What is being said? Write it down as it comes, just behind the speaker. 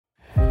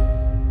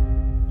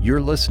You're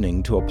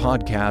listening to a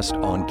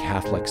podcast on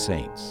Catholic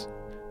saints.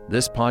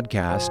 This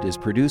podcast is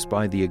produced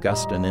by the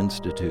Augustine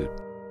Institute,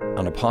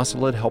 an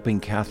apostolate helping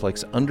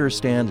Catholics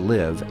understand,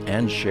 live,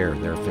 and share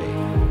their faith.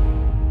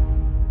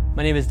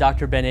 My name is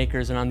Dr. Ben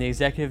Akers, and I'm the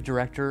Executive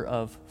Director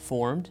of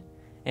Formed.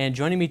 And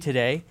joining me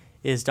today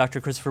is Dr.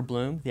 Christopher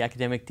Bloom, the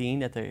Academic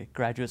Dean at the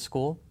Graduate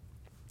School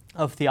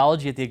of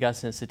Theology at the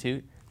Augustine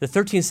Institute. The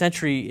 13th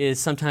century is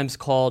sometimes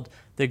called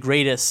the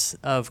greatest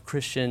of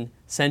Christian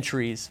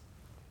centuries.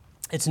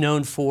 It's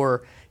known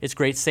for its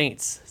great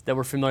saints that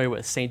we're familiar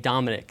with: St.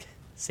 Dominic,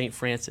 St.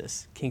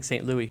 Francis, King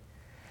St. Louis.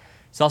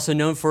 It's also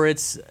known for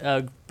its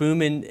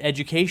boom in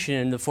education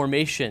and the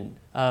formation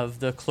of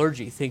the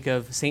clergy. Think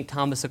of St.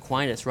 Thomas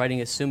Aquinas writing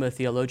his Summa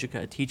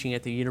Theologica, teaching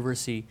at the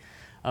University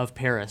of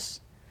Paris.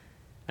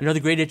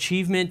 Another great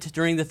achievement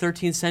during the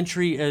 13th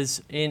century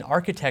is in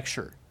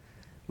architecture.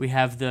 We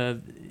have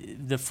the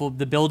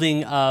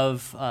building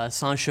of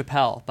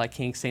Sainte-Chapelle by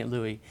King St.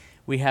 Louis.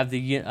 We have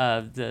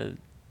the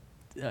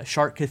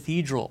Chartres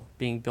Cathedral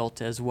being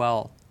built as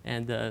well,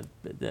 and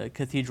the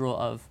Cathedral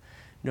of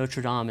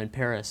Notre Dame in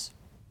Paris.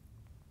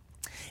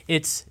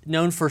 It's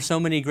known for so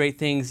many great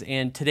things,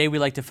 and today we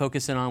like to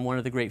focus in on one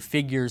of the great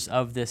figures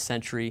of this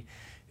century,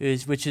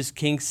 which is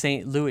King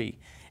St. Louis.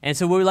 And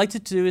so what we like to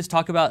do is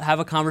have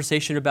a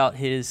conversation about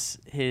his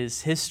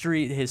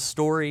history, his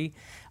story,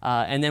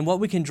 and then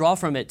what we can draw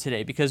from it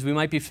today, because we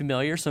might be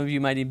familiar. Some of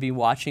you might even be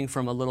watching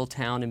from a little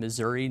town in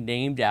Missouri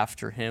named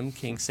after him,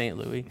 King St.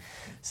 Louis,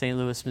 St.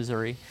 Louis,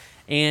 Missouri.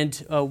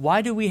 And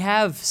why do we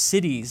have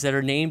cities that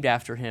are named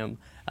after him,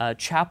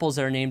 chapels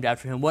that are named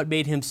after him? What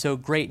made him so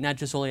great, not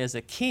just only as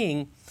a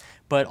king,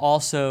 but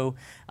also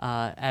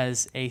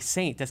as a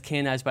saint that's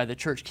canonized by the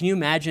church? Can you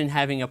imagine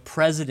having a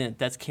president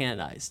that's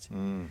canonized?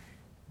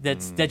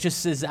 That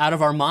just is out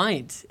of our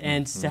mind.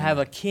 And to have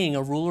a king,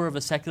 a ruler of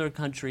a secular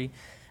country,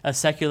 a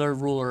secular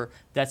ruler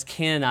that's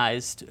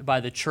canonized by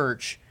the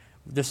church,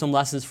 there's some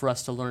lessons for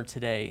us to learn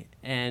today.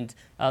 And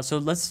so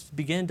let's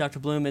begin, Dr.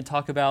 Bloom, and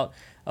talk about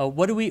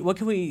what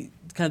can we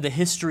kind of the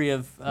history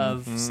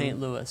of St.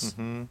 Louis.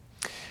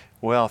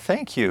 Well,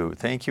 thank you,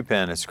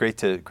 Ben. It's great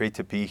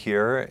to be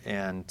here,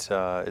 and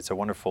it's a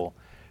wonderful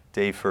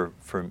day for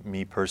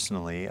me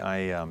personally.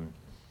 I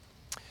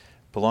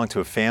belong to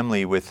a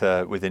family with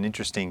an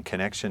interesting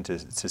connection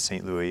to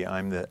St. Louis.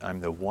 I'm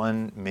the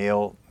one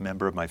male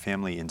member of my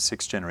family in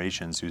 6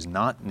 generations who's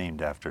not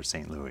named after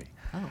St. Louis.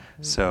 Oh.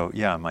 So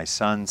yeah, my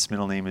son's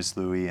middle name is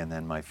Louis, and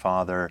then my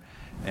father,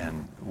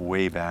 and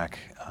way back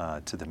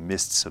to the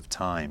mists of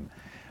time.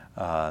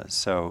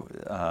 It's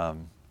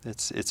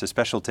a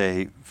special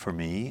day for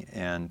me,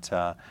 and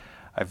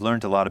I've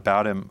learned a lot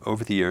about him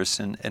over the years,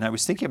 and I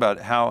was thinking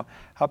about how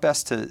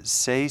best to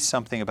say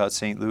something about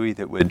St. Louis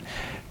that would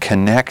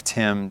connect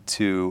him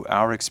to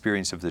our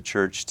experience of the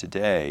church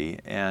today.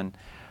 And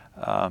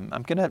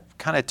I'm going to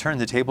kind of turn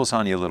the tables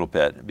on you a little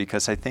bit,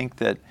 because I think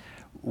that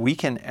we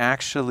can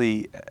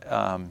actually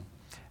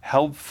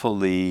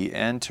helpfully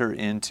enter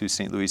into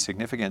St. Louis'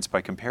 significance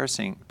by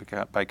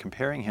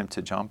comparing him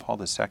to John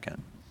Paul II.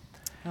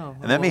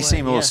 And that may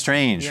seem a little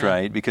strange,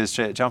 right? Because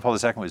John Paul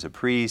II was a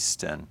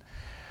priest and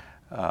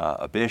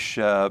a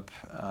bishop,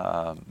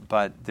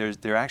 but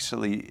there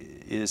actually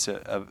is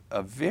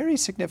a very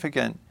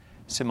significant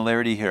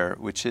similarity here,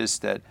 which is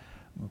that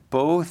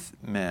both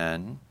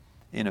men,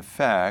 in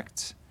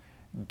effect,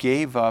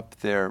 gave up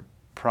their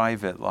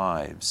private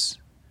lives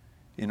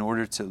in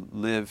order to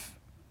live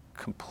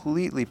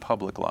completely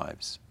public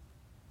lives,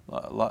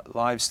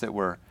 lives that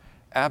were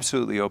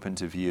absolutely open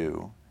to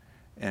view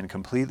and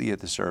completely at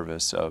the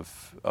service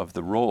of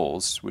the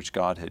roles which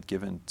God had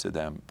given to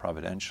them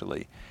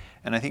providentially.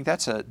 And I think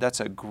that's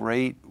a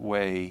great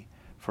way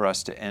for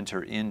us to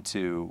enter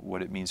into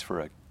what it means for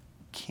a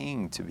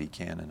king to be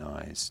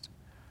canonized.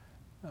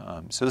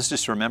 So let's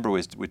just remember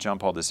with John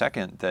Paul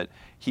II that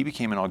he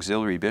became an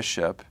auxiliary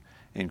bishop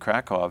in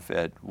Krakow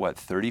at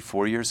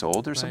 34 years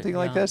old or something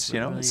like this.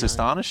 Really it's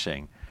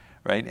astonishing,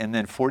 right? And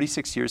then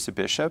 46 years a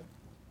bishop,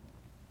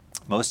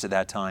 most of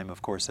that time,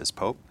 of course, as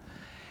pope.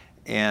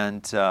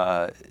 And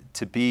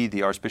to be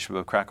the Archbishop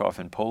of Krakow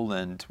in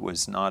Poland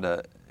was not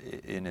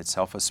in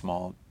itself a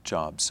small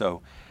job.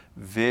 So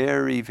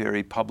very,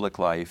 very public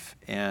life.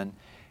 And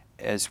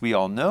as we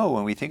all know,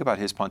 when we think about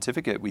his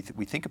pontificate, we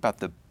think about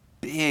the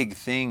big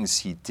things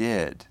he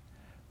did,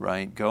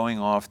 right? Going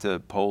off to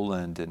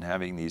Poland and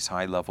having these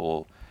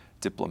high-level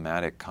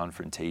diplomatic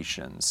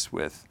confrontations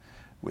with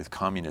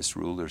communist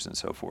rulers and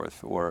so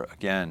forth. Or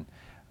again,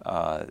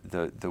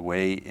 the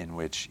way in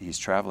which he's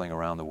traveling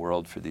around the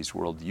world for these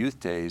World Youth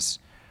Days,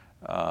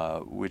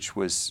 which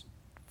was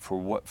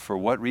for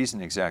what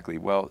reason exactly?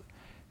 Well,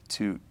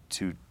 to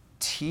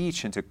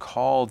teach and to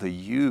call the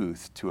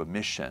youth to a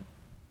mission,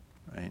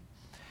 right?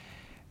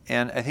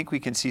 And I think we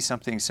can see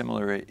something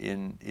similar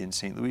in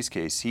St. Louis'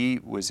 case. He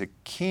was a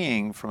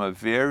king from a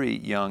very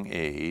young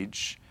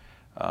age,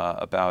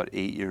 about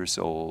 8 years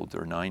old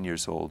or 9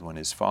 years old when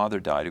his father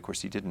died. Of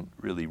course, he didn't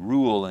really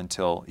rule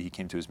until he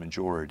came to his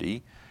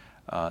majority,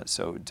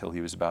 so until he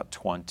was about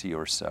 20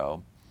 or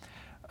so.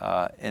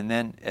 And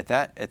then at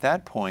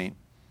that point,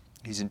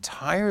 he's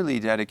entirely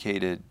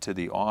dedicated to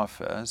the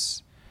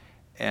office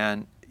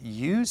and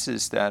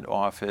uses that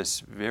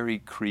office very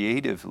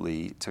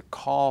creatively to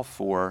call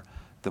for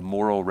the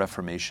moral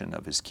reformation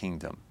of his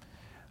kingdom.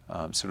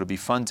 So it'll be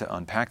fun to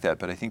unpack that,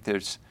 but I think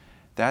that's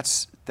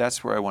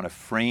where I want to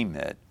frame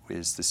it,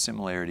 is the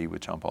similarity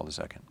with John Paul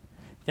II.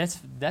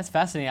 That's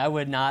fascinating.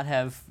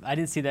 I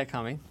didn't see that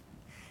coming.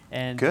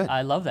 And good.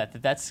 I love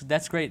that.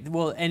 That's great.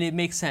 Well, and it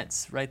makes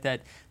sense, right?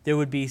 That there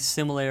would be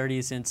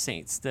similarities in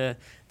saints. The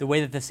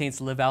way that the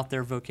saints live out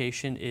their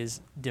vocation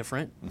is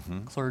different.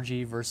 Mm-hmm.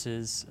 Clergy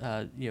versus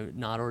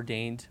not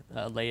ordained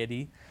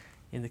laity,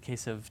 in the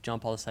case of John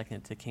Paul II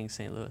to King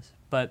St. Louis.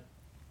 But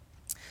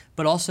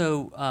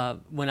also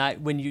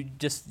when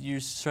you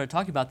started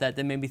talking about that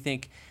made me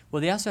think,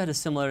 well, they also had a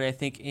similarity, I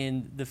think,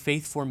 in the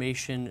faith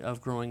formation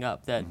of growing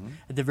up, that mm-hmm.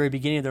 at the very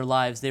beginning of their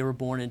lives, they were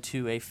born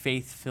into a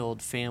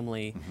faith-filled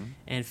family, mm-hmm.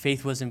 and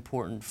faith was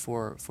important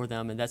for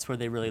them, and that's where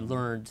they really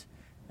learned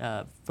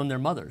from their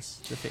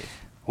mothers, the faith.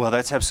 Well,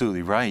 that's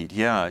absolutely right.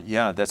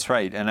 Yeah, that's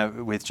right.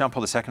 And with John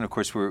Paul II, of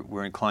course,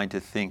 we're inclined to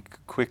think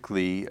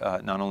quickly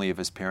not only of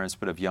his parents,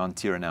 but of Jan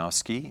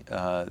Tyranowski,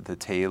 the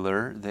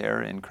tailor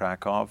there in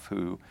Krakow,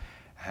 who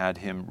had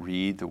him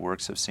read the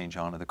works of St.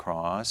 John of the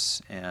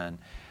Cross and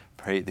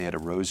pray. They had a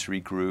rosary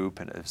group,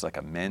 and it was like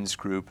a men's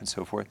group and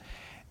so forth.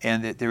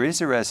 And there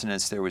is a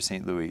resonance there with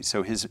St. Louis.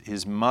 So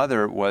his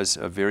mother was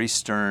a very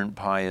stern,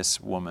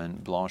 pious woman,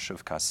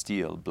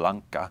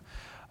 Blanca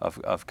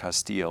of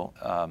Castile,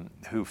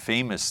 who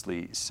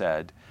famously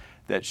said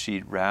that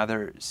she'd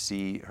rather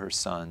see her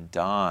son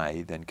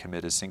die than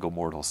commit a single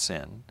mortal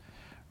sin,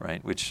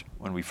 right? Which,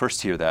 when we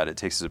first hear that, it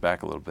takes us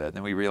back a little bit.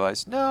 Then we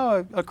realize,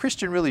 no, a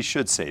Christian really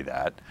should say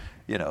that.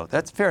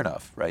 That's fair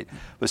enough, right?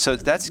 But so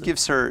that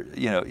gives her,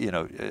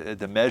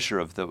 the measure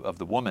of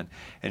the woman.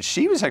 And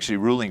she was actually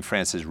ruling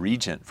France as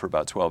regent for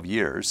about 12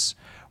 years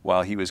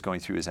while he was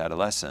going through his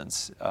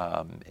adolescence,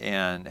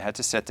 and had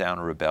to set down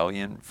a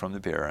rebellion from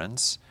the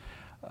barons.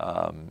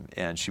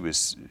 And she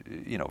was,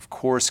 of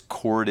course,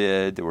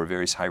 courted. There were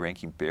various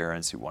high-ranking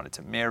barons who wanted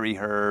to marry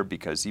her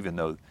because even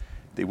though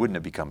they wouldn't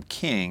have become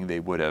king, they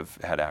would have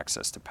had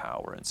access to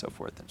power and so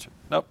forth. And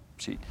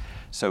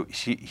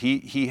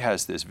he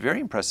has this very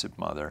impressive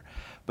mother.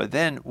 But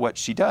then what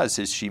she does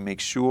is she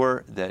makes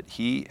sure that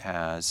he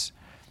has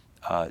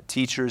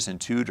teachers and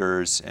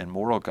tutors and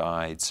moral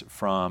guides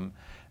from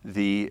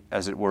the,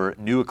 as it were,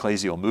 new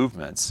ecclesial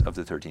movements of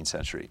the 13th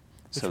century.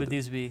 Which would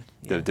these be?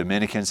 Yeah. The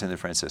Dominicans and the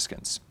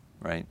Franciscans,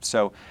 right?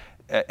 So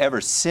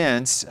ever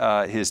since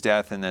his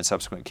death and then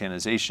subsequent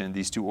canonization,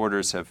 these two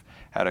orders have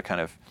had a kind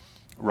of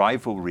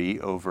rivalry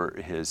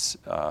over his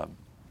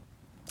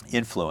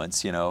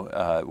influence.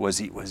 Was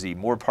he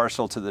more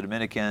partial to the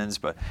Dominicans,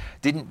 but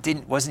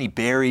wasn't he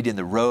buried in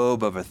the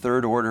robe of a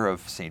third order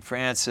of St.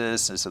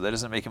 Francis, and so that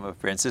doesn't make him a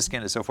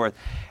Franciscan and so forth.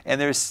 And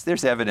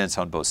there's evidence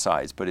on both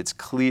sides, but it's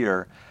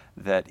clear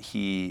that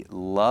he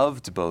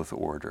loved both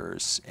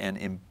orders and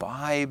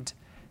imbibed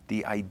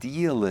the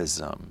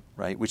idealism,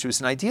 right, which was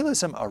an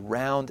idealism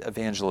around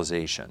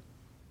evangelization,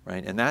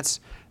 right? And that's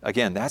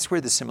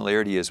where the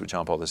similarity is with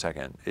John Paul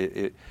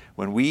II.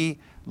 When we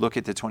look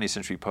at the 20th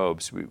century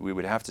popes, we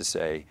would have to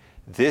say,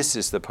 this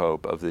is the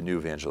pope of the new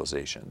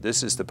evangelization.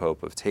 This is the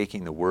pope of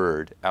taking the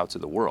word out to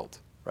the world,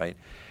 right?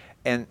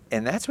 And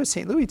that's what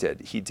St. Louis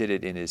did. He did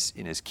it in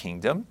his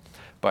kingdom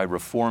by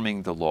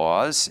reforming the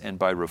laws and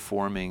by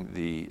reforming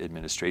the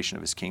administration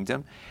of his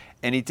kingdom.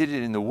 And he did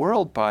it in the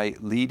world by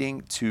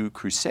leading to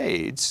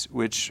crusades,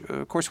 which,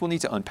 of course, we'll need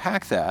to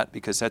unpack that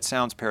because that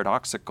sounds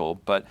paradoxical.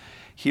 But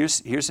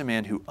here's a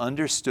man who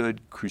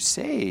understood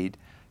crusade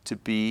to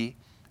be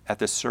at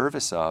the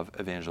service of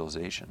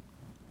evangelization.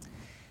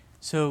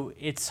 So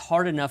it's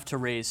hard enough to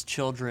raise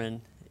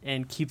children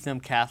and keep them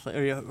Catholic,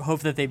 or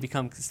hope that they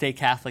stay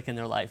Catholic in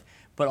their life,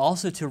 but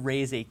also to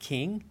raise a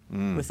king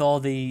with all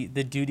the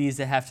duties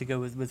that have to go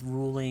with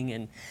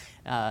ruling,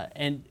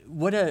 and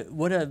what a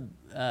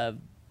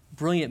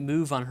brilliant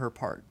move on her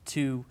part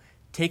to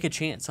take a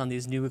chance on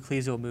these new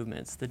ecclesial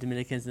movements, the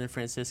Dominicans and the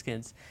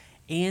Franciscans,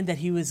 and that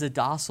he was a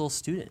docile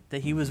student,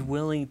 that he was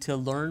willing to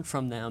learn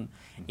from them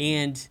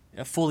and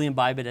fully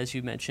imbibe it, as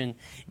you mentioned,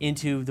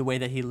 into the way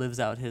that he lives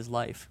out his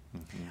life.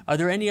 Mm-hmm. Are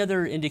there any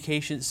other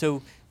indications?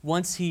 So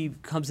once he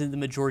comes into the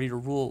majority to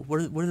rule,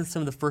 what are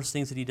some of the first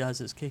things that he does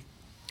as king?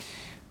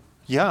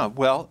 Yeah,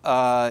 well,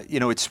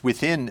 it's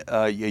within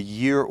a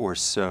year or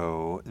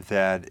so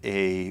that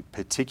a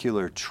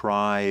particular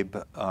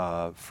tribe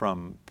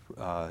from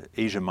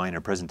Asia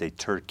Minor, present-day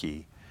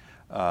Turkey,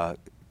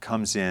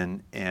 comes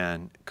in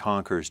and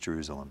conquers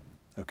Jerusalem.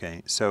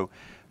 Okay, so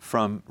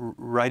from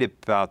right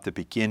about the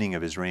beginning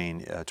of his reign,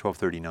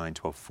 1239,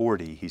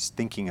 1240, he's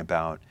thinking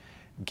about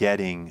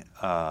getting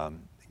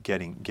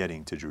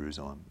to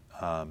Jerusalem.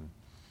 Now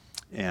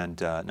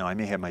I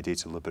may have my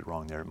dates a little bit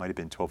wrong there. It might have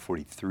been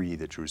 1243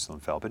 that Jerusalem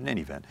fell, but in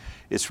any event,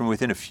 it's from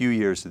within a few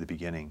years of the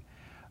beginning.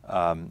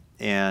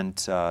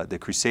 The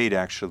crusade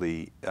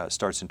actually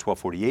starts in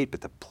 1248, but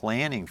the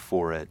planning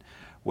for it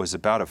was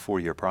about a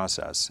 4-year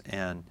process.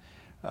 And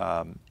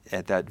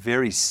at that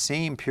very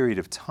same period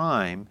of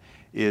time,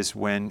 is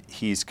when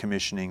he's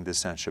commissioning the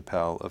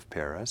Sainte-Chapelle of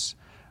Paris.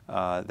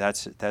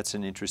 That's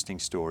an interesting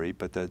story,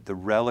 but the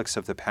relics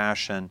of the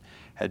Passion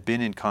had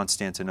been in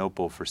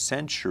Constantinople for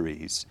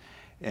centuries,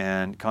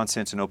 and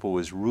Constantinople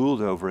was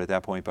ruled over at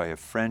that point by a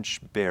French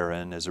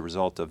baron as a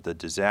result of the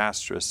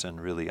disastrous and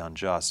really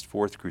unjust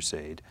Fourth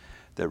Crusade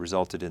that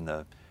resulted in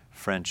the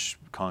French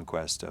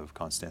conquest of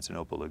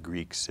Constantinople, a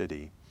Greek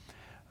city.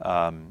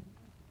 So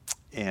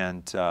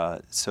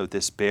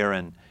this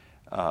baron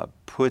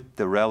put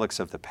the relics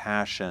of the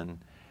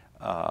Passion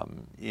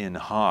in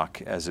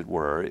hock, as it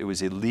were. It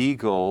was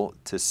illegal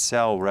to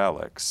sell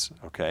relics,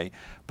 okay?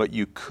 But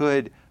you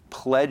could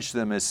pledge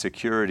them as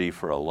security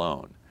for a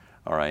loan,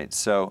 all right?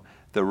 So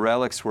the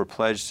relics were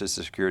pledged as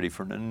security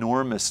for an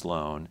enormous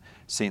loan.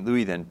 St.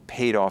 Louis then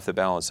paid off the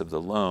balance of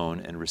the loan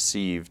and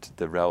received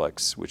the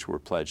relics which were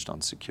pledged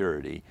on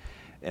security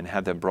and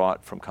had them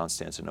brought from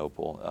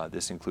Constantinople.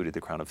 This included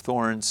the crown of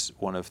thorns,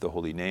 one of the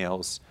holy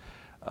nails,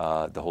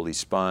 the holy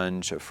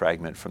sponge, a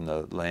fragment from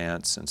the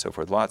lance, and so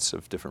forth, lots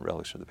of different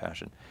relics of the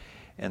Passion.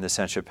 And the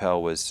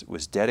Sainte-Chapelle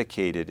was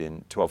dedicated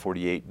in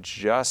 1248,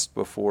 just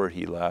before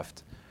he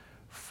left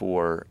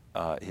for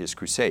his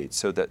crusade.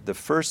 So that the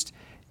first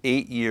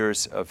 8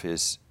 years of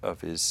his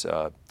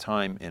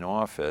time in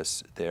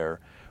office, they're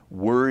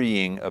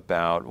worrying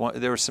about,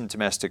 there were some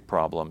domestic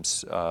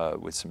problems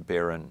with some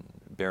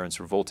barons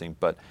revolting,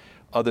 but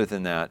other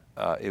than that,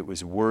 it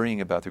was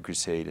worrying about the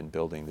crusade and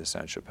building the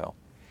Sainte-Chapelle.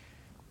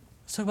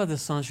 Let's talk about the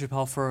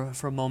Sainte-Chapelle for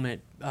a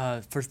moment.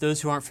 For those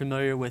who aren't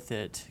familiar with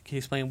it, can you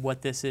explain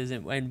what this is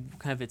and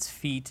kind of its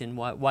feat and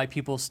why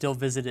people still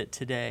visit it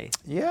today?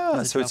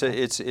 Yeah, so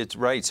it's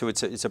right. So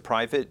it's a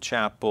private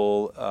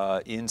chapel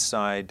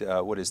inside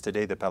what is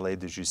today the Palais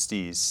de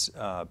Justice,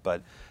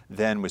 but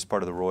then was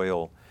part of the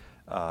royal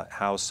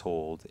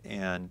household,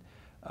 and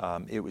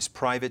it was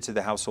private to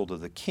the household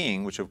of the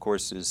king, which of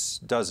course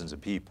is dozens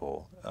of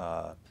people.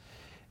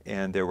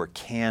 And there were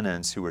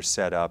canons who were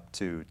set up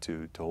to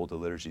hold the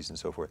liturgies and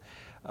so forth.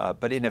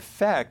 But in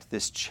effect,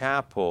 this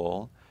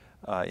chapel,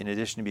 in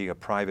addition to being a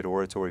private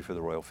oratory for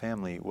the royal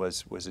family,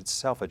 was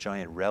itself a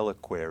giant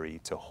reliquary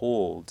to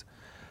hold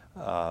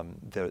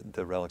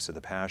the relics of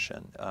the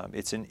Passion.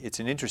 It's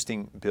an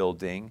interesting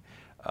building.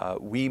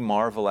 We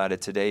marvel at it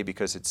today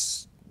because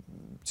it's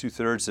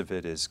 2/3 of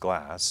it is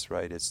glass,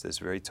 right? It's this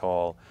very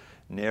tall,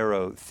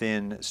 narrow,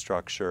 thin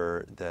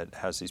structure that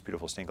has these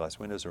beautiful stained glass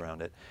windows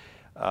around it.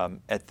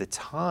 At the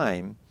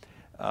time,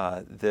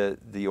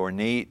 the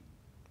ornate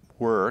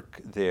work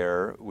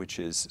there, which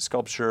is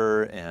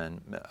sculpture and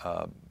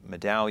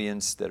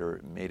medallions that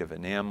are made of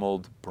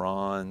enameled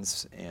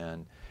bronze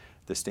and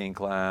the stained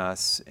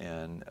glass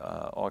and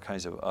all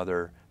kinds of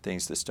other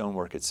things, the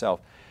stonework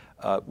itself,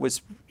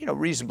 was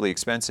reasonably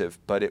expensive,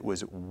 but it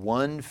was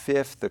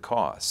 1/5 the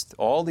cost.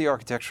 All the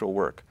architectural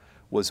work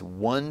was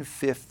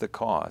 1/5 the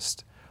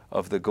cost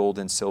of the gold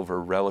and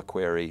silver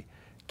reliquary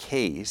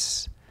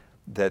case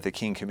that the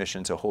king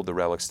commissioned to hold the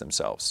relics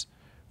themselves,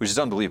 which is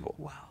unbelievable.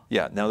 Wow.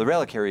 Yeah, now the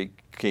reliquary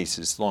case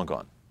is long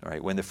gone, all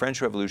right? When the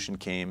French Revolution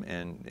came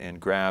and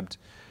grabbed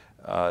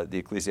the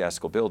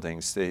ecclesiastical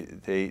buildings,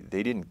 they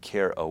didn't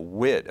care a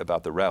whit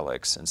about the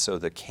relics, and so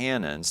the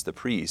canons, the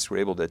priests, were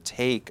able to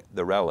take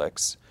the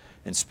relics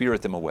and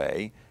spirit them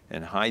away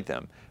and hide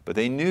them. But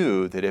they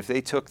knew that if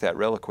they took that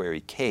reliquary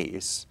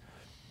case,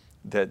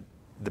 that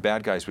the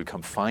bad guys would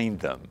come find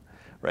them,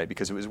 right?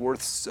 Because it was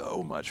worth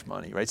so much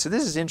money, right? So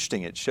this is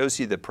interesting. It shows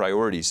you the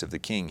priorities of the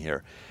king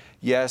here.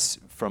 Yes,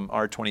 from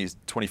our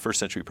 21st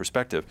century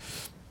perspective,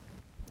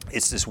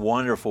 it's this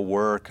wonderful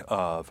work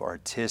of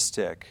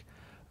artistic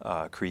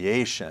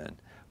creation,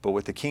 but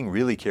what the king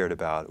really cared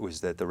about was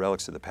that the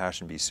relics of the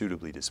Passion be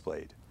suitably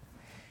displayed.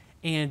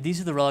 And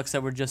these are the relics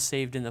that were just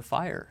saved in the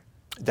fire.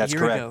 That's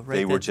year correct. Ago, right?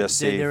 They were just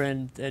saved. They're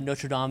in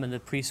Notre Dame, and the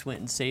priest went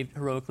and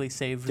heroically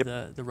saved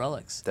Yep. the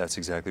relics. That's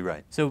exactly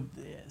right. So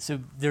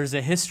there's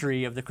a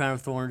history of the crown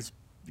of thorns,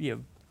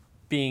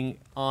 being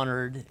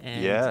honored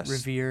and Yes.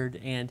 revered,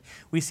 and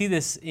we see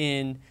this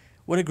in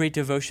what a great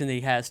devotion that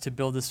he has to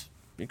build this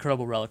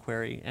incredible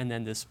reliquary, and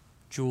then this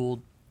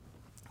jeweled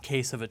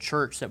case of a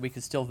church that we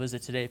could still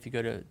visit today. If you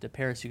go to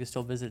Paris, you can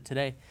still visit it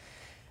today.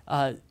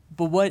 But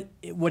what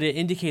it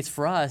indicates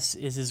for us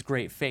is his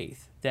great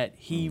faith, that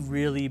he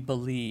really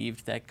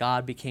believed that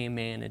God became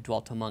man and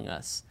dwelt among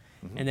us,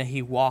 and that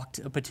he walked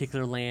a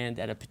particular land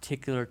at a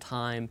particular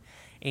time,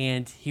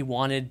 and he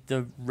wanted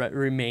the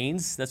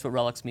remains, that's what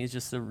relics means,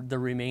 just the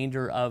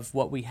remainder of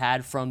what we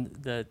had from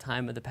the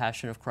time of the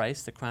Passion of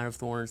Christ, the crown of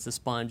thorns, the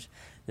sponge,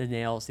 the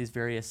nails,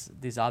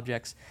 these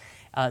objects,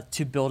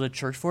 to build a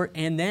church for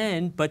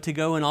it, but to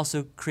go and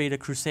also create a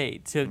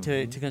crusade,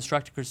 to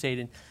construct a crusade.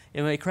 And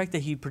am I correct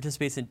that he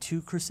participates in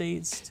 2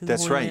 crusades to the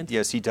That's Holy right. Land?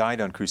 Yes, he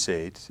died on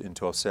crusade in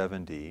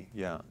 1270.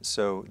 Yeah.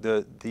 So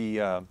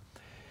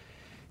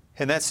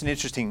and that's an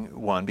interesting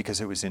one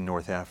because it was in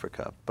North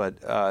Africa.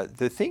 But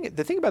the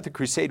thing about the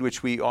crusade,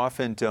 which we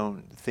often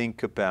don't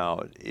think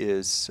about,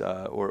 is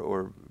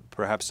or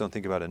perhaps don't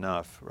think about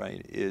enough,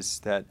 right? Is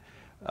that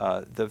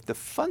the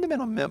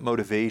fundamental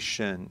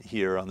motivation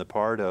here on the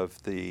part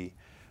of the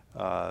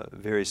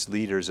various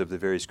leaders of the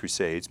various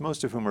crusades,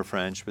 most of whom are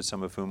French, but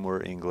some of whom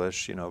were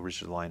English.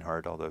 Richard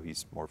Lionheart, although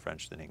he's more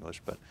French than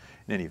English, but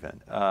in any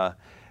event,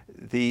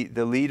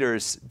 the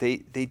leaders, they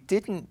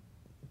didn't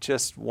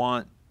just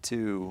want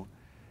to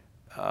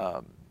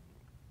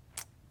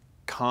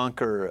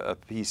conquer a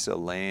piece of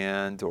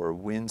land or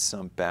win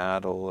some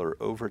battle or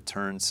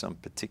overturn some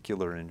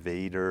particular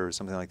invader or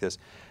something like this.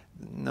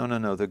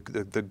 No.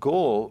 The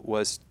goal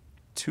was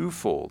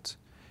twofold.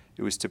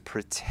 It was to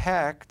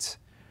protect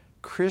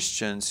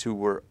Christians who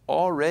were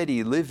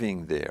already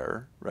living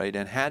there, right,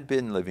 and had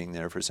been living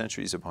there for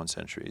centuries upon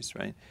centuries,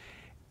 right,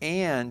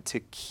 and to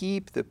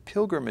keep the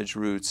pilgrimage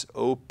routes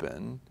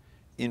open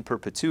in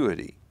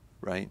perpetuity,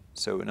 right?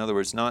 So in other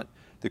words,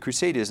 the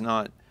crusade is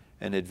not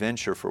an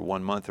adventure for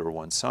 1 month or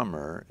 1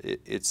 summer.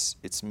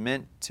 It's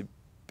meant to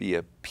be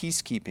a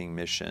peacekeeping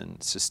mission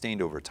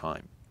sustained over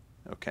time,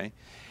 okay?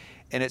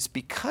 And it's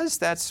because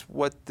that's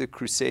what the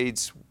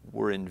Crusades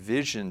were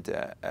envisioned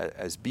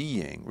as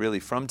being, really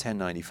from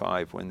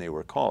 1095 when they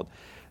were called,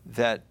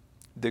 that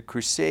the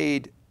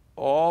Crusade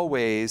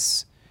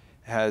always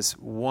has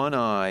one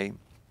eye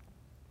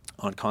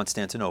on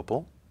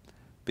Constantinople,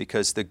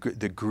 because the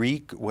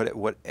Greek,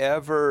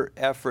 whatever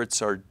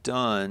efforts are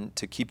done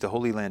to keep the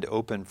Holy Land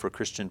open for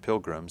Christian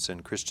pilgrims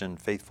and Christian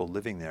faithful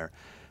living there,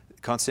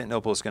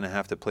 Constantinople is going to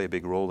have to play a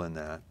big role in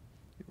that,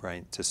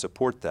 right, to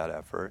support that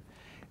effort.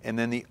 And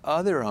then the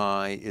other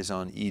eye is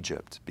on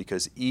Egypt,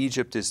 because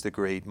Egypt is the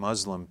great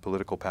Muslim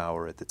political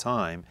power at the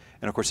time.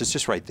 And of course, it's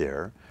just right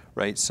there,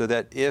 right? So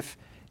that if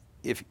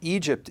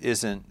Egypt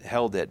isn't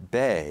held at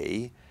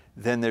bay,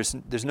 then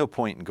there's no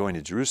point in going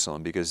to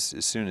Jerusalem, because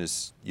as soon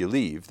as you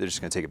leave, they're just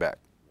going to take it back,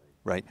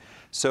 right?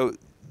 So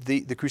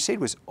the crusade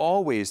was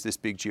always this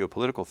big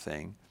geopolitical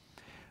thing,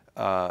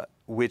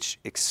 which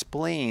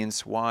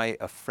explains why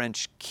a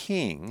French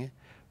king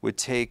would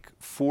take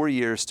 4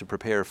 years to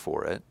prepare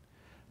for it,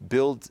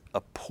 build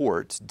a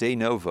port de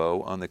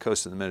novo on the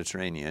coast of the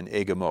Mediterranean,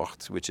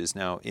 Aigues-Mortes, which is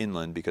now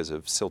inland because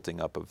of silting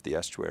up of the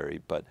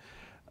estuary, but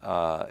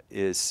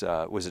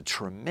was a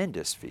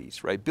tremendous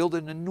feat, right? Build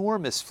an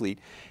enormous fleet.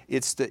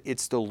 It's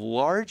the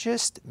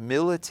largest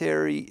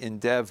military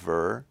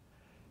endeavor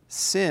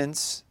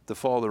since the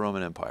fall of the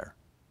Roman Empire.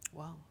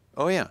 Wow.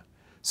 Oh yeah.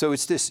 So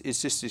it's just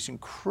this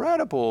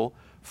incredible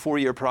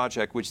 4-year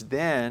project, which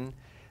then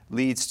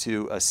leads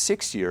to a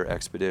 6-year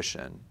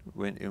expedition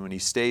when he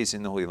stays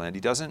in the Holy Land. He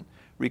doesn't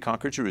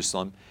reconquer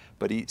Jerusalem,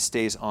 but he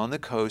stays on the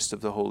coast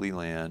of the Holy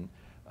Land,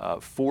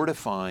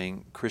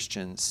 fortifying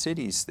Christian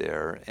cities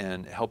there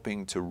and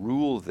helping to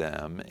rule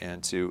them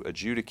and to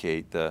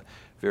adjudicate the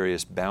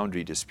various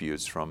boundary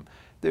disputes from,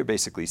 they're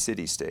basically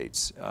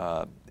city-states,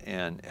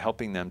 and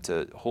helping them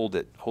to hold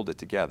it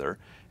together.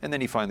 And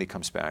then he finally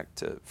comes back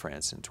to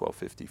France in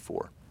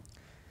 1254.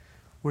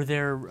 Were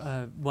there,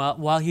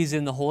 while he's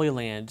in the Holy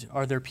Land,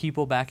 are there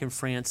people back in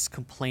France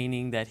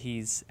complaining that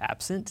he's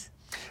absent?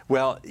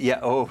 Well, yeah,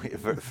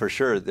 for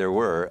sure there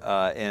were.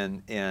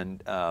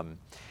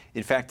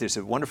 In fact, there's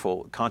a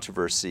wonderful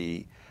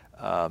controversy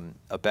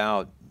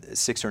about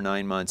 6 or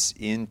 9 months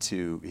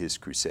into his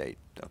crusade,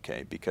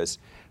 okay? Because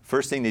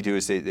first thing they do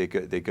is they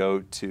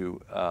go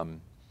to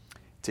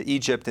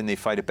Egypt, and they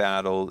fight a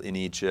battle in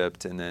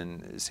Egypt, and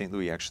then St.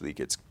 Louis actually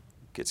gets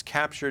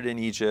captured in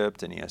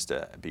Egypt, and he has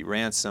to be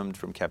ransomed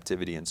from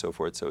captivity and so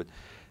forth. So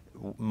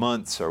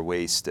months are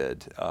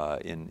wasted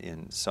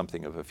in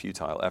something of a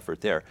futile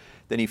effort there.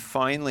 Then he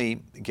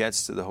finally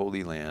gets to the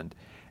Holy Land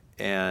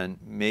and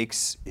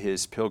makes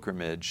his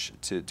pilgrimage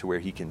to where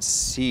he can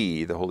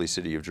see the holy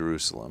city of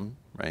Jerusalem,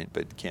 right,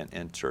 but can't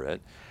enter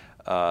it.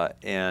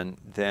 And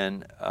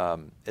then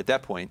at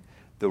that point,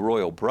 the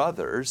royal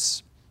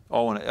brothers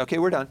all want to, okay,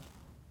 we're done.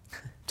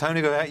 Time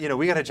to go back.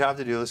 We got a job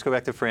to do. Let's go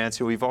back to France.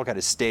 We've all got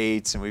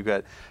estates, and we've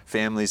got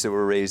families that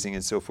we're raising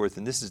and so forth.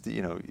 And this is,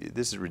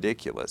 this is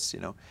ridiculous,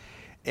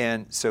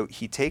 And so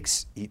he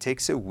takes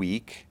a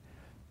week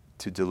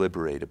to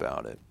deliberate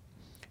about it.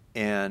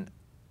 And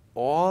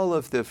all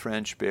of the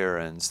French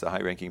barons, the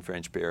high-ranking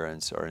French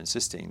barons, are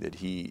insisting that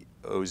he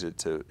owes it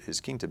to his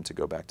kingdom to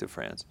go back to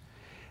France.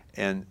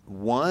 And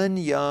one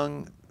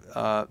young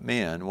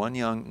man, one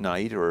young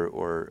knight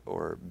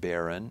or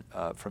baron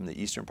from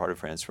the eastern part of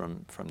France,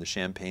 from the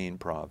Champagne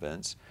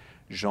province,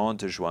 Jean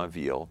de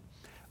Joinville,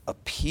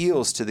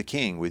 appeals to the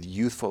king with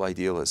youthful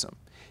idealism.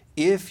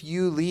 If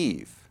you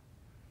leave,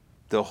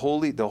 the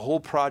whole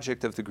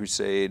project of the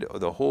crusade, or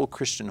the whole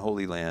Christian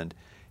Holy Land,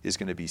 is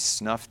going to be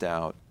snuffed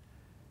out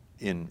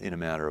in a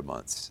matter of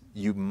months.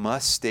 You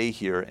must stay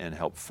here and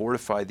help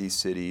fortify these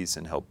cities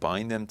and help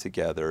bind them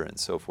together and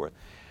so forth.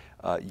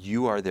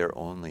 You are their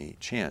only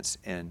chance.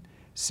 And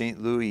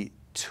St. Louis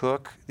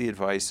took the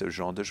advice of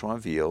Jean de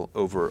Joinville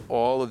over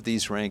all of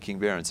these ranking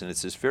barons. And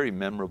it's this very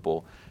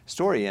memorable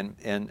story.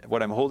 And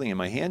what I'm holding in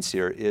my hands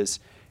here is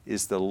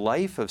the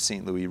life of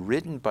St. Louis,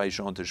 written by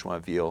Jean de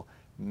Joinville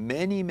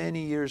many,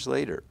 many years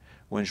later,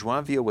 when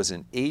Joinville was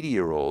an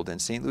 80-year-old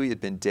and St. Louis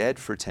had been dead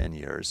for 10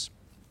 years.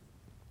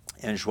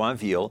 And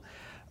Joinville,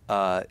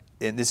 and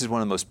this is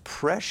one of the most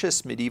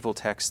precious medieval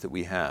texts that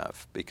we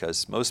have,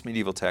 because most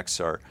medieval texts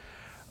are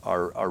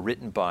are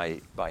written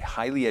by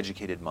highly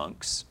educated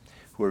monks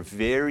who are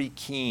very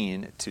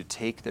keen to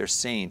take their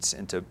saints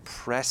and to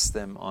press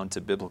them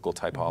onto biblical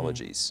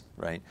typologies,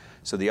 right?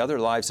 So the other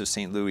lives of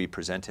St. Louis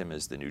present him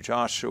as the new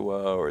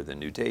Joshua or the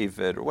new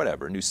David or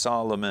whatever, new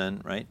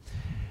Solomon, right?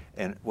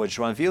 And what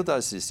Joinville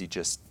does is he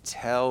just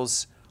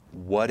tells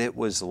what it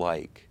was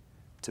like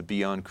to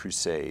be on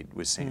crusade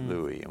with St.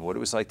 Louis and what it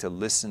was like to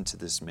listen to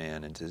this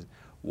man and to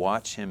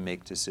watch him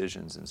make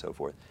decisions and so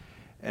forth.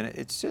 And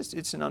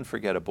it's an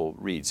unforgettable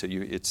read. So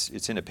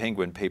it's in a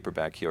Penguin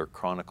paperback here,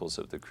 Chronicles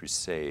of the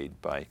Crusade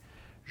by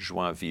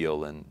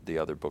Joinville, and the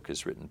other book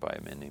is written by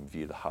a man named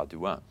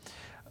Villehardouin.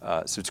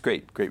 So it's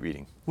great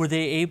reading. Were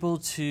they able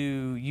to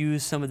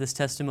use some of this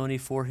testimony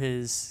for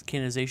his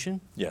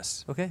canonization?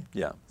 Yes. Okay.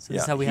 Yeah. So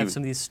this is how we have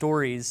some of these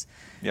stories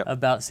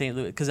about St.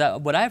 Louis.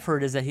 Because what I've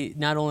heard is that he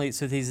not only,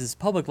 so he's his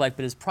public life,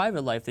 but his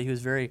private life, that he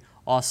was very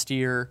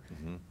austere,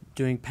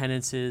 doing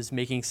penances,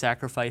 making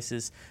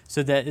sacrifices.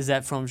 So is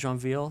that from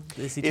Joinville?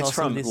 It's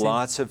from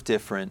lots of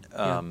different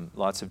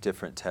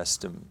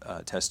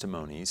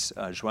testimonies.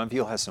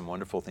 Joinville has some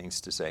wonderful things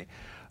to say.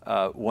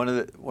 One of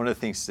the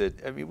things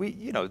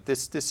that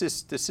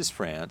this is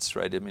France,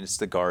 right? I mean, it's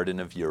the Garden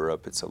of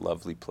Europe. It's a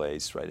lovely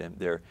place, right? And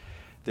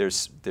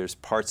there's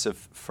parts of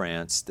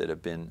France that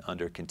have been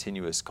under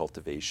continuous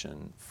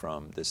cultivation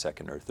from the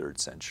 2nd or 3rd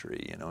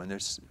century, and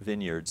there's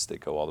vineyards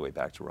that go all the way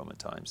back to Roman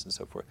times and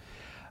so forth.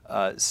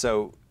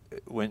 So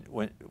when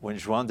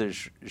Jean de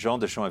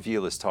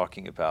Joinville is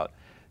talking about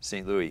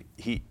St. Louis,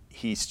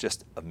 he's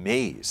just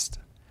amazed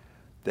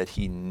that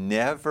he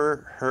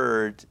never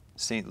heard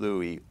St.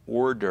 Louis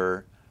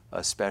order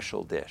a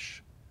special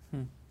dish.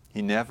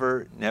 He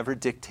never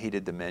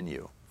dictated the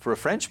menu. For a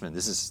Frenchman,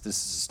 this is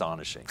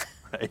astonishing,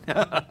 right?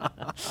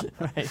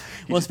 Right.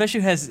 Well,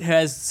 especially who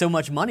has so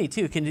much money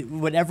too,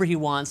 can whatever he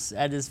wants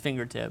at his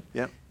fingertip,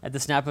 at the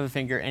snap of a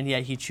finger, and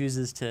yet he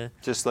chooses to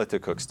just let the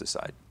cooks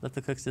decide. Let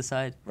the cooks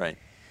decide. Right.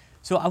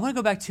 So I want to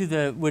go back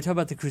to we're talking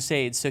about the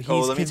Crusades. So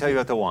let me tell you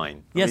about the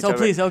wine. Yes. Oh,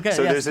 please. Okay.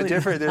 So yes,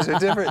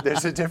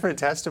 there's a different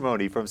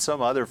testimony from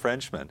some other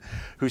Frenchman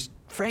who's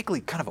frankly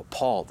kind of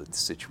appalled at the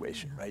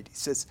situation. Right. He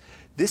says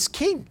this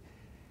king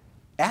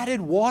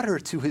added water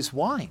to his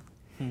wine.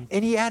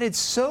 And he added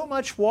so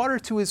much water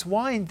to his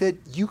wine that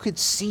you could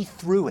see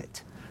through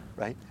it,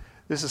 right?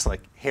 This is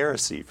like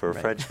heresy for a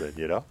Frenchman,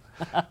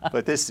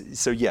 But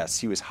so yes,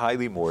 he was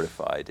highly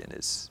mortified in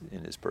his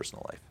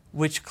personal life.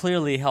 Which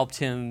clearly helped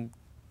him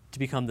to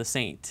become the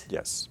saint.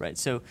 Yes. Right.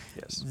 So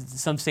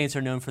some saints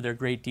are known for their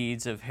great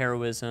deeds of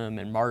heroism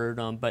and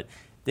martyrdom, but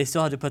they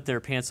still had to put their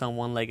pants on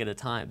one leg at a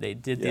time. They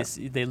did this.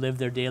 They lived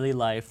their daily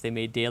life. They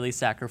made daily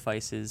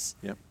sacrifices.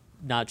 Yep.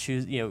 Not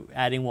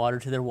adding water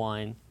to their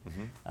wine,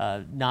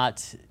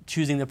 not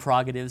choosing the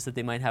prerogatives that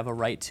they might have a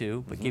right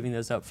to, but giving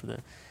those up for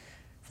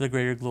the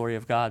greater glory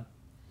of God.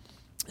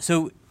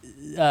 So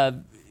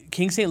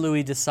King St.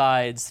 Louis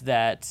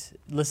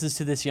listens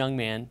to this young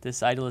man,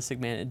 this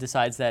idealistic man, and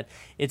decides that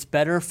it's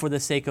better for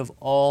the sake of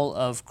all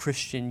of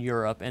Christian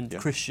Europe and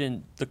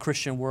the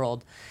Christian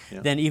world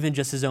than even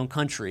just his own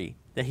country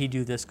that he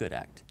do this good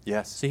act.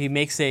 Yes. So he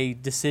makes a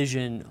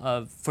decision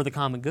for the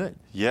common good.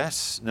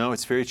 Yes. No,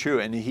 it's very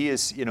true. And he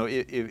is,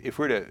 if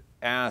we're to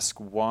ask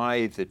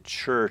why the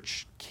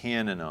church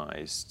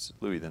canonized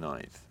Louis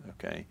IX,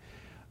 okay,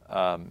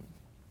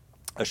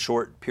 a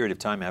short period of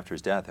time after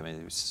his death, I mean,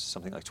 it was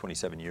something like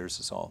 27 years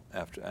is all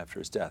after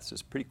his death, so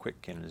it's a pretty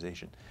quick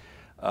canonization.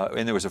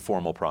 And there was a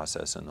formal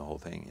process in the whole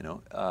thing,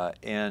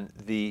 And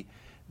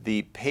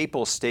the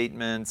papal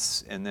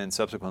statements and then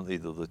subsequently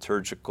the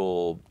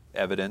liturgical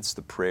evidence,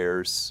 the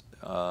prayers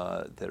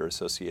that are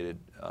associated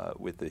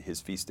with his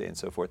feast day and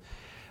so forth,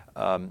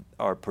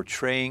 are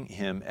portraying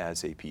him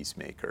as a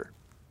peacemaker.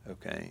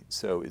 Okay,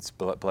 so it's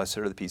blessed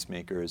are the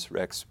peacemakers,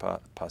 Rex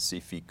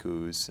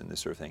Pacificus, and this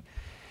sort of thing.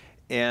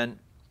 And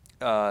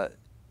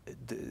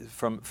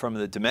from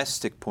the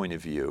domestic point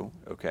of view,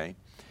 okay,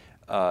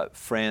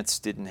 France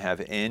didn't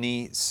have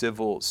any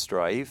civil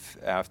strife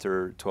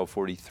after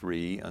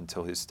 1243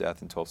 until his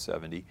death in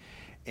 1270,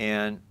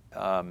 and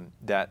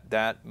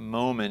that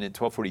moment in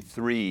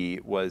 1243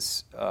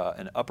 was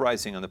an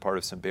uprising on the part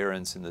of some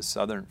barons in the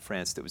southern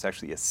France that was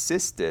actually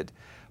assisted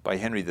by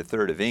Henry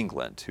III of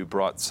England, who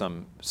brought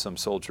some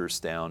soldiers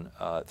down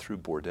through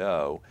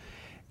Bordeaux,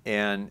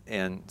 and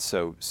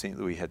so St.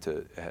 Louis had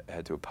to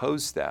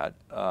oppose that.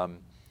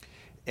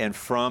 And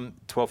from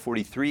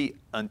 1243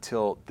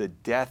 until the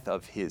death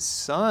of his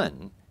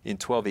son in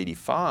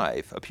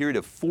 1285, a period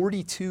of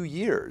 42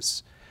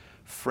 years,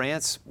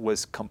 France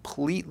was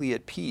completely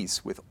at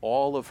peace with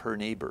all of her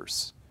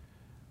neighbors,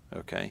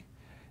 okay?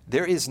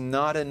 There is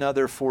not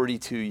another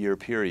 42-year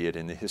period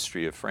in the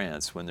history of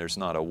France when there's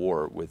not a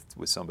war with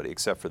somebody,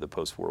 except for the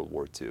post-World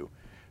War II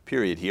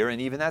period here,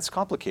 and even that's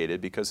complicated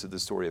because of the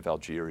story of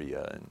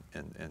Algeria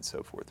and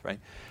so forth, right?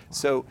 Wow.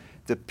 So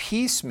the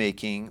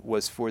peacemaking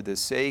was for the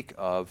sake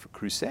of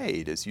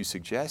crusade, as you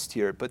suggest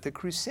here, but the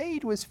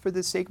crusade was for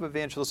the sake of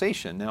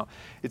evangelization. Now,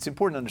 it's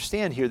important to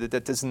understand here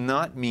that does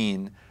not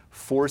mean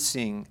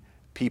forcing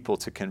people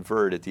to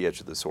convert at the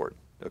edge of the sword.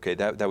 Okay,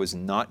 that was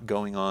not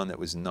going on. That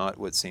was not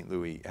what St.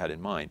 Louis had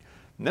in mind.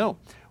 No,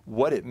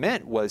 what it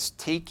meant was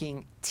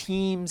taking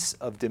teams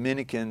of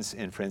Dominicans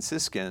and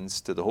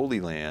Franciscans to the Holy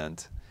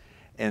Land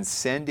and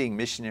sending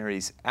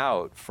missionaries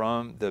out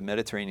from the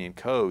Mediterranean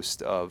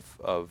coast of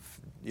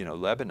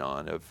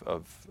Lebanon,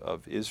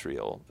 of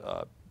Israel,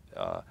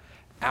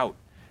 out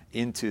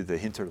into the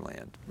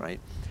hinterland, right?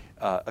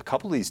 A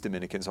couple of these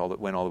Dominicans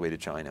went all the way to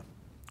China.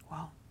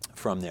 Wow.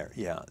 From there,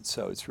 yeah.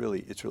 So it's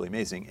really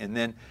amazing. And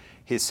then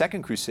his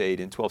second crusade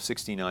in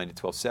 1269 to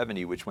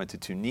 1270, which went to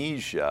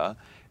Tunisia,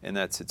 and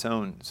that's its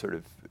own sort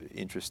of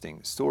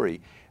interesting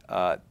story,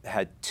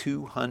 had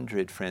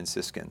 200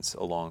 Franciscans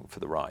along for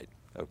the ride.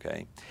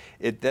 Okay,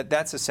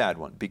 that's a sad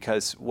one,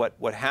 because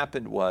what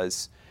happened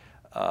was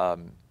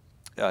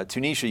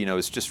Tunisia,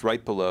 is just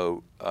right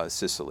below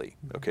Sicily.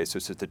 Okay, so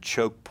it's at the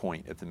choke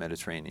point of the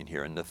Mediterranean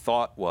here, and the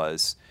thought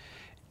was,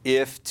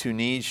 if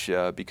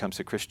Tunisia becomes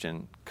a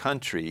Christian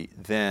country,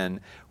 then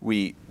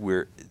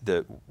we're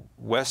the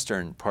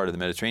western part of the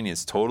Mediterranean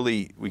is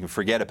we can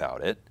forget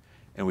about it,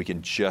 and we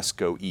can just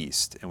go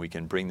east, and we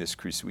can bring this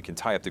crusade, we can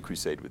tie up the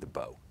crusade with a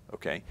bow.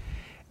 Okay.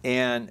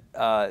 And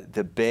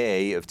the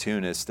Bey of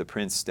Tunis, the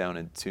prince down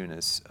in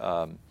Tunis,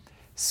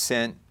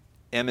 sent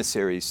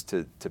emissaries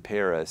to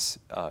Paris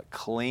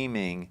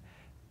claiming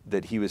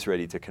that he was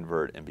ready to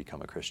convert and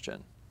become a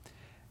Christian.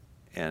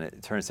 And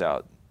it turns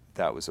out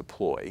that was a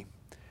ploy.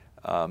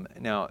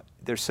 Now,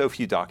 there's so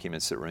few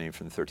documents that remain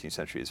from the 13th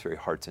century, it's very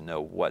hard to know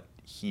what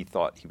he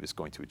thought he was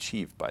going to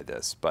achieve by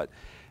this. But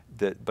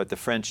the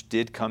French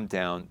did come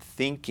down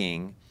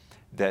thinking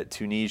that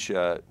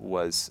Tunisia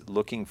was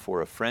looking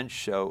for a French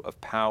show of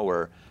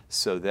power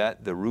so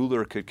that the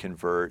ruler could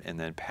convert and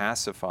then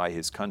pacify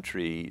his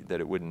country, that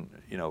it wouldn't,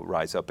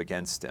 rise up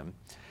against him,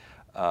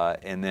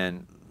 and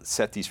then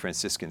set these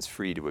Franciscans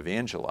free to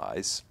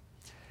evangelize.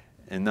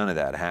 And none of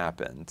that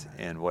happened.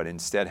 And what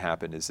instead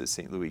happened is that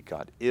St. Louis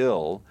got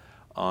ill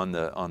on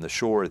the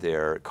shore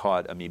there,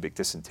 caught amoebic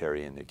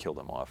dysentery, and it killed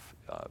him off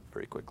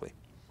very quickly.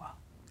 Wow.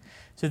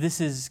 So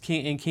this is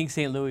in King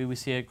St. Louis, we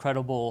see a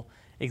credible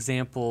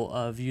example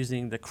of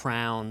using the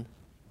crown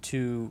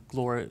to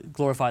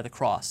glorify the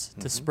cross,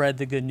 to spread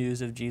the good news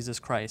of Jesus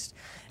Christ.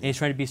 And he's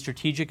trying to be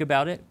strategic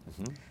about it.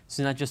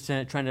 So not just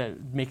trying to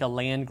make a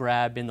land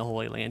grab in the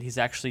Holy Land. He's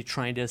actually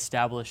trying to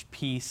establish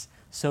peace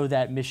so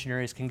that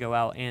missionaries can go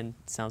out, and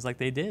it sounds like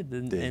they did.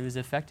 And it was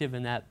effective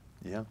in that.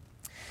 Yeah.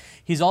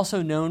 He's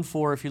also known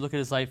for, if you look at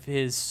his life,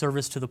 his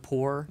service to the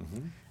poor,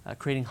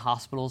 creating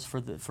hospitals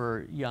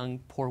for young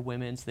poor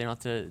women so they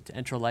don't have to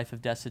enter a life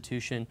of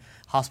destitution,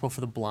 hospital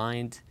for the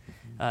blind.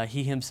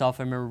 He himself,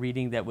 I remember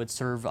reading, that would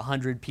serve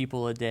 100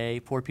 people a day,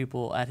 poor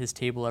people at his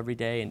table every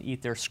day, and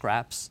eat their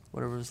scraps,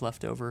 whatever was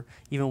left over,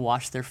 even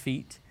wash their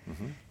feet.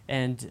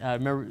 And I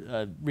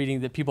remember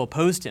reading that people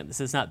opposed him. This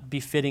is not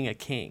befitting a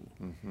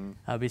king.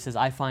 But he says,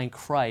 I find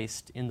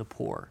Christ in the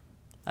poor.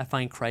 I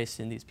find Christ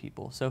in these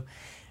people. So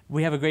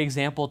we have a great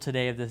example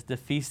today of the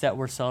feast that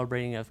we're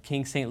celebrating of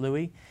King St.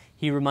 Louis.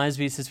 He reminds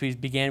me, since we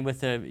began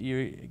with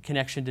your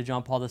connection to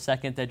John Paul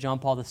II, that John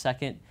Paul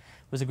II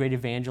was a great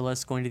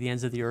evangelist going to the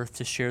ends of the earth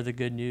to share the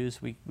good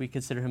news. We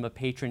consider him a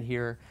patron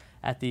here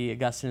at the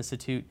Augustine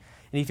Institute.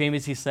 And he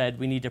famously said,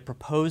 we need to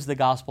propose the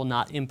gospel,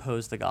 not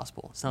impose the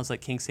gospel. Sounds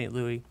like King St.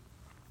 Louis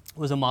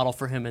was a model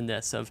for him in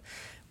this, of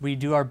we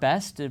do our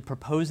best in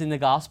proposing the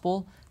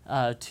gospel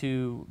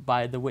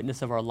by the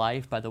witness of our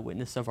life, by the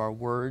witness of our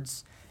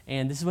words.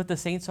 And this is what the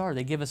saints are.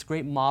 They give us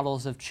great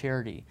models of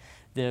charity.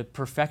 The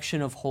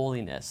perfection of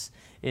holiness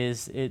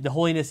the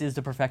holiness is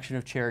the perfection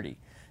of charity.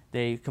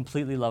 They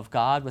completely love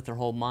God with their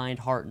whole mind,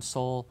 heart, and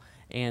soul,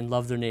 and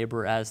love their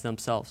neighbor as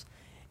themselves.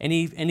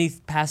 Any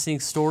passing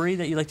story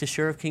that you'd like to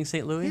share of King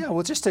St. Louis? Yeah,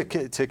 well, just to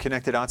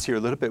connect the dots here a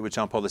little bit with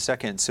John Paul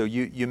II. So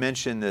you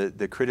mentioned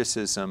the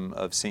criticism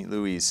of St.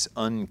 Louis'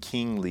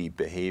 unkingly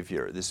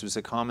behavior. This was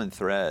a common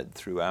thread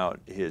throughout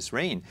his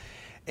reign.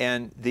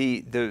 And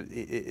the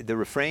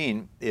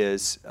refrain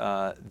is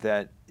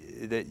that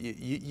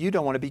you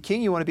don't want to be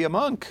king, you want to be a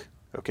monk.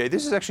 Okay,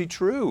 this is actually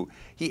true.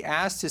 He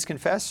asked his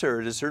confessor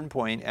at a certain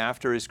point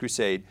after his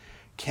crusade,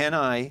 "Can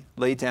I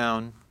lay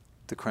down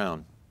the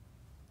crown?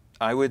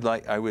 I would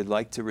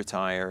like to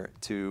retire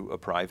to a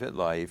private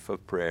life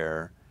of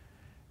prayer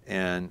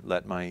and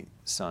let my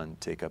son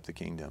take up the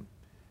kingdom."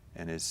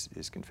 And his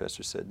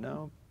confessor said,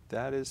 "No,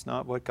 that is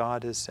not what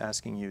God is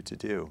asking you to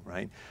do,"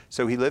 right?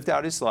 So he lived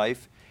out his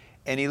life,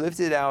 and he lived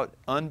it out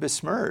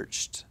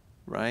unbesmirched,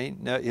 right?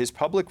 Now, his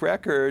public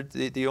record,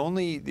 the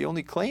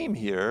only claim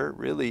here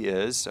really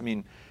is, I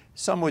mean,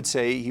 some would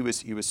say he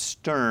was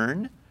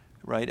stern,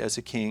 right, as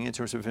a king in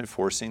terms of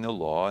enforcing the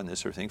law and this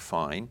sort of thing,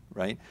 fine,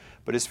 right?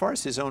 But as far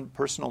as his own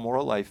personal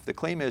moral life, the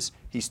claim is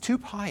he's too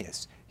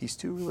pious, he's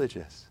too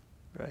religious,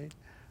 right?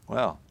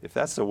 Well, if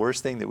that's the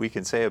worst thing that we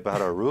can say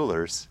about our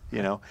rulers,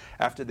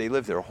 after they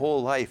live their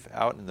whole life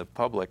out in the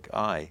public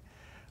eye,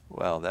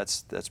 well,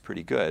 that's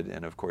pretty good.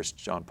 And of course,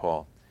 John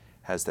Paul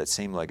has that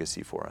same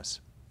legacy for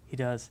us. He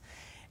does.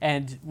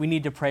 And we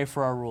need to pray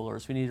for our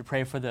rulers. We need to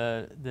pray for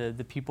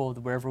the people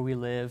wherever we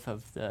live,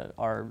 of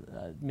our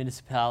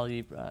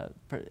municipality,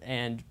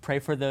 and pray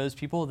for those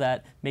people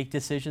that make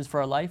decisions for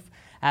our life.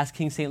 Ask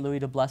King St. Louis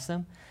to bless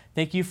them.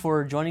 Thank you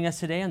for joining us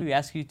today, and we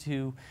ask you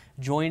to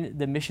join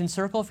the Mission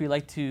Circle if you'd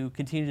like to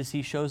continue to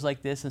see shows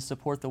like this and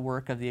support the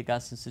work of the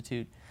Augustine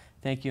Institute.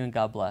 Thank you, and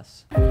God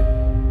bless.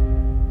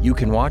 You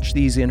can watch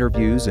these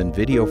interviews in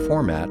video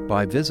format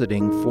by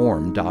visiting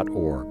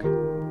formed.org.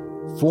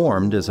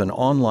 Formed is an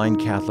online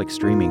Catholic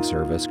streaming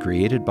service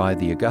created by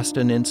the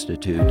Augustine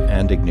Institute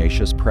and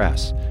Ignatius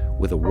Press,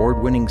 with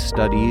award-winning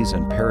studies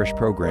and parish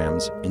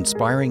programs,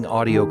 inspiring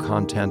audio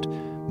content,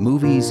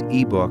 movies,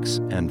 ebooks,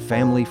 and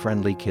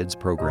family-friendly kids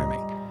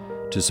programming.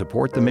 To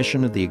support the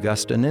mission of the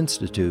Augustine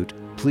Institute,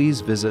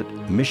 please visit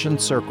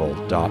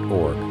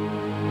missioncircle.org.